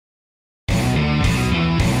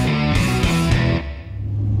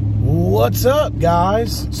What's up,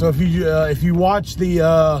 guys? So if you watch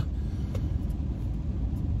the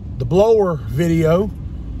blower video,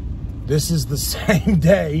 this is the same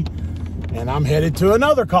day, and I'm headed to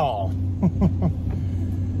another call. And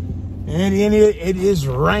it is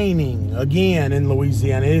raining again in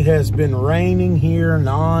Louisiana. It has been raining here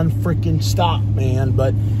non-freaking stop, man.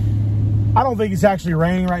 But I don't think it's actually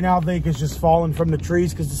raining right now. I think it's just falling from the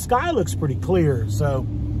trees because the sky looks pretty clear. So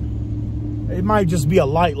it might just be a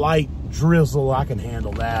light drizzle. I can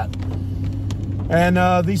handle that.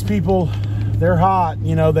 And these people, they're hot.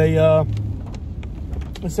 You know, they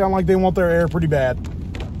sound like they want their air pretty bad.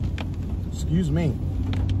 Excuse me.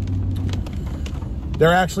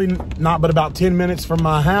 They're actually not but about 10 minutes from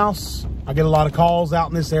my house. I get a lot of calls out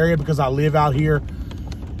in this area because I live out here.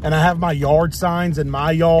 And I have my yard signs in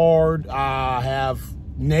my yard. I have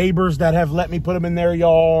neighbors that have let me put them in their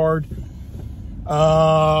yard.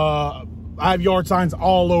 I have yard signs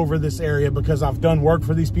all over this area because I've done work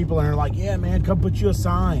for these people. And they're like, yeah, man, come put you a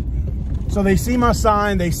sign. So they see my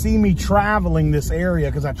sign. They see me traveling this area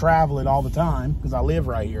because I travel it all the time because I live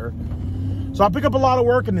right here. So I pick up a lot of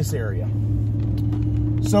work in this area.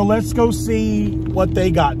 So let's go see what they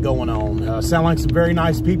got going on. Sound like some very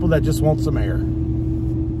nice people that just want some air.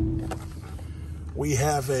 We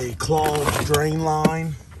have a clogged drain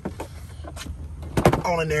line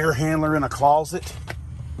on an air handler in a closet.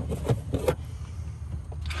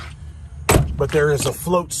 But there is a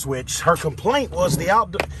float switch. Her complaint was the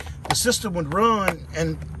system would run,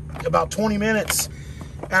 and about 20 minutes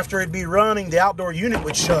after it'd be running, the outdoor unit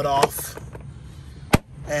would shut off.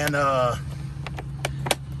 And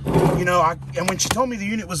you know, and when she told me the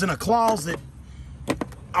unit was in a closet,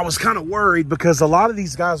 I was kind of worried because a lot of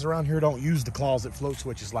these guys around here don't use the closet float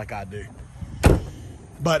switches like I do.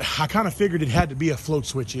 But I kind of figured it had to be a float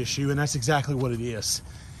switch issue, and that's exactly what it is.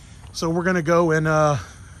 So we're going to go and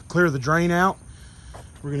clear the drain out.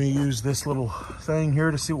 We're going to use this little thing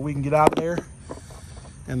here to see what we can get out there,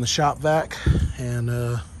 and the shop vac, and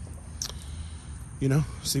you know,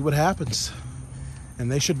 see what happens.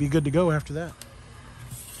 And they should be good to go after that.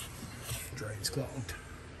 Drain's clogged.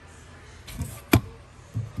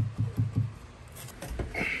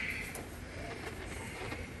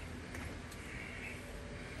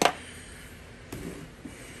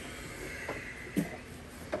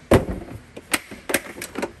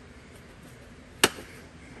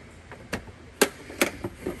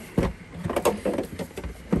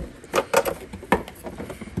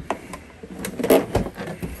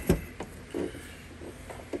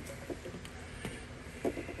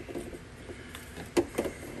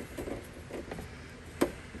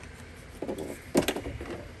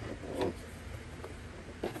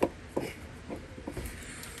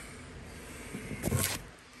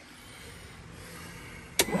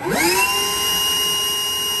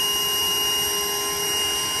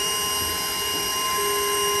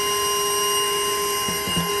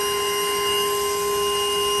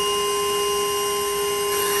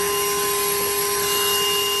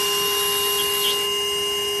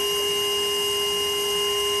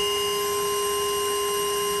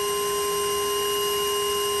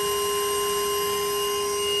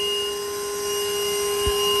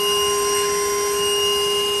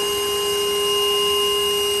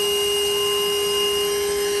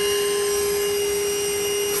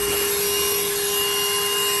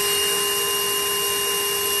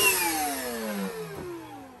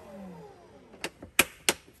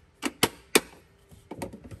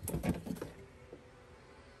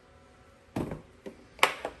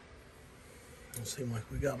 Doesn't seem like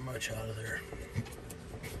we got much out of there.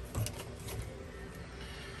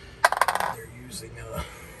 They're using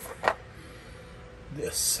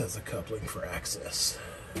this as a coupling for access.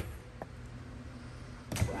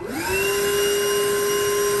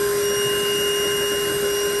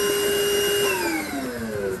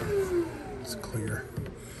 It's clear.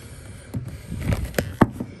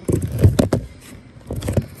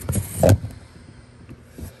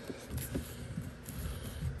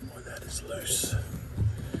 Boy, that is loose.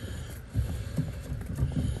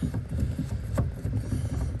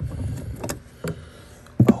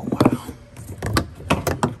 Oh, wow.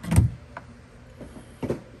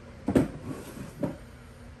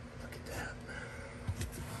 Look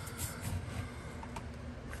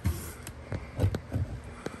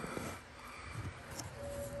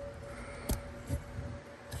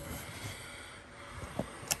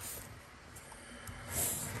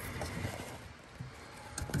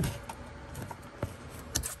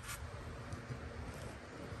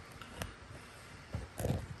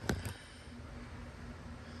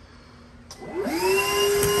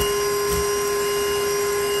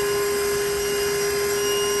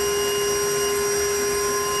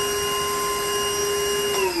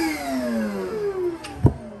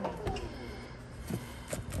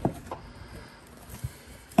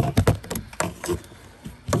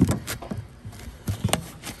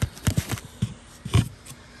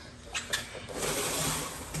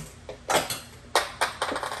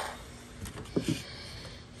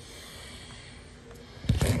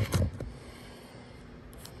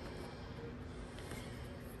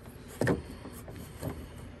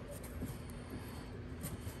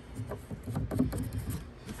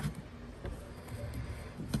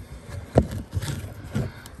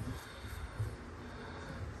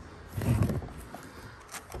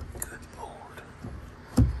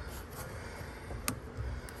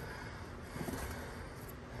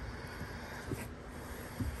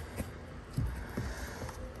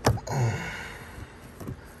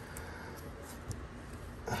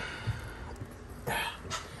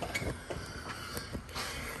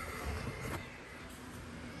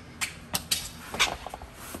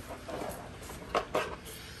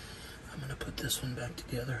this one back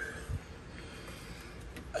together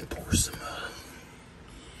and pour some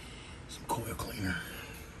coil cleaner.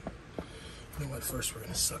 You know what? First, we're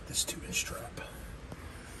going to suck this 2-inch strap.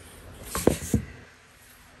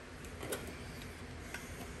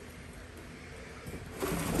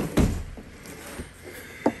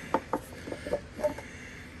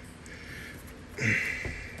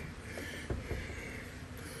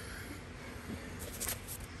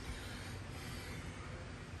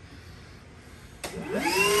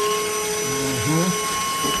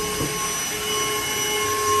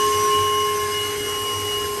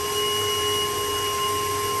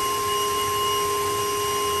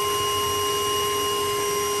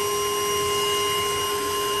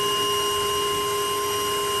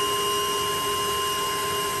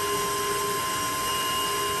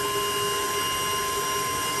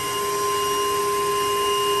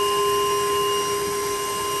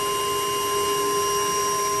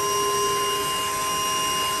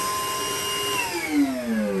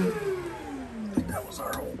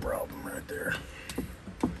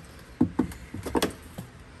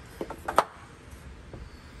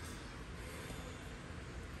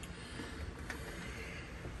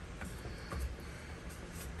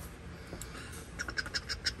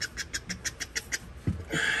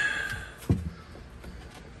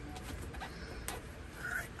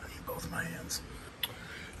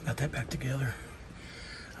 Got that back together.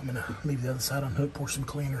 I'm gonna leave the other side unhooked, pour some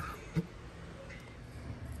cleaner.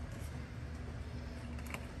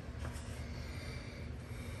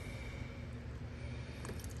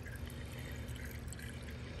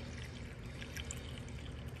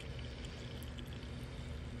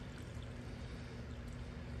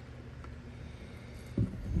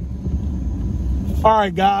 All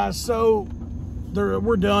right, guys, so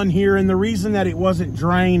we're done here, and the reason that it wasn't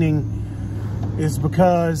draining is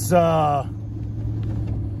because the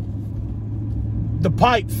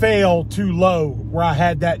pipe fell too low where I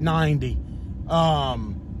had that 90.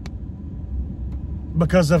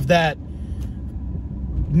 Because of that,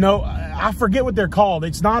 no, I forget what they're called.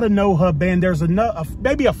 It's not a no hub band. There's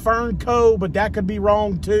maybe a fern co, but that could be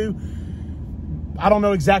wrong too. I don't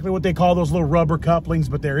know exactly what they call those little rubber couplings,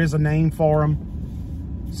 but there is a name for them.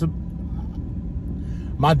 So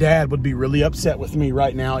my dad would be really upset with me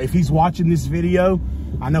right now. If he's watching this video,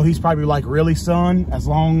 I know he's probably like, really, son? As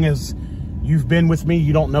long as you've been with me,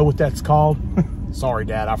 you don't know what that's called? Sorry,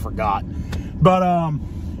 Dad, I forgot. But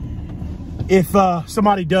if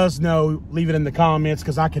somebody does know, leave it in the comments,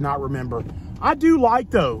 because I cannot remember. I do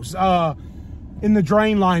like those in the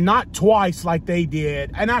drain line, not twice like they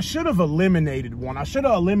did. And I should have eliminated one. I should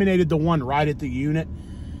have eliminated the one right at the unit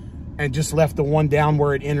and just left the one down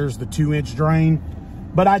where it enters the 2-inch drain.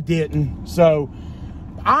 But I didn't. So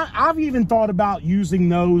I've even thought about using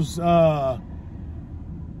those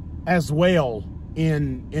as well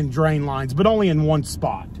in drain lines, but only in one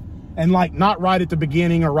spot. And like not right at the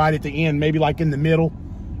beginning or right at the end, maybe like in the middle,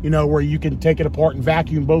 you know, where you can take it apart and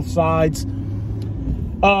vacuum both sides.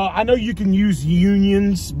 I know you can use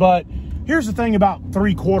unions, but here's the thing about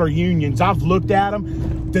 3/4 unions. I've looked at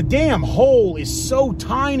them. The damn hole is so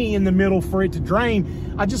tiny in the middle for it to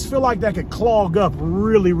drain. I just feel like that could clog up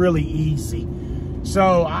really, really easy.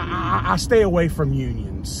 So I stay away from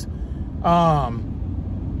unions.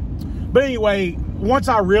 But anyway, once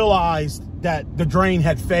I realized that the drain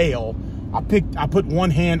had failed, I put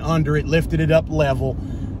one hand under it, lifted it up level,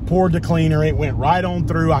 poured the cleaner. It went right on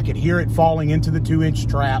through. I could hear it falling into the 2-inch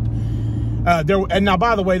trap. And now,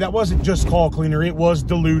 by the way, that wasn't just coil cleaner. It was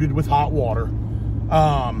diluted with hot water.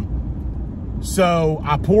 So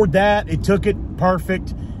I poured that. It took it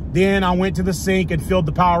perfect. Then I went to the sink and filled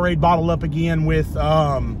the Powerade bottle up again with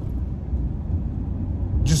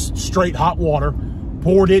just straight hot water.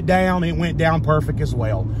 Poured it down. It went down perfect as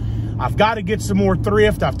well. I've got to get some more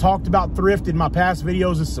thrift. I've talked about thrift in my past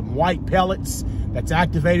videos. It's some white pellets that's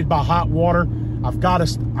activated by hot water. I'm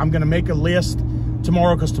going to make a list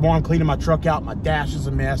tomorrow, because tomorrow I'm cleaning my truck out. My dash is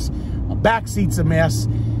a mess. My back seat's a mess.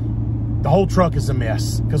 The whole truck is a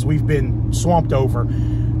mess because we've been swamped over.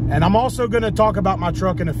 And I'm also going to talk about my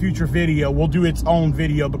truck in a future video. We'll do its own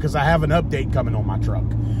video because I have an update coming on my truck.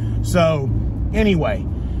 So anyway,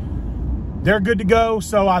 they're good to go.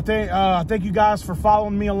 So I thank you guys for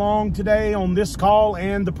following me along today on this call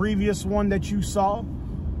and the previous one that you saw,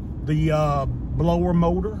 the blower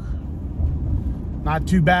motor. Not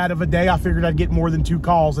too bad of a day. I figured I'd get more than 2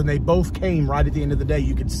 calls, and they both came right at the end of the day.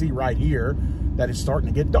 You can see right here that it's starting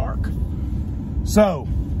to get dark. So,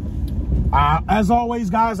 as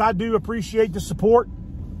always, guys, I do appreciate the support.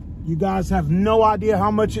 You guys have no idea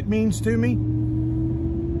how much it means to me.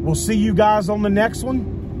 We'll see you guys on the next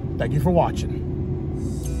one. Thank you for watching.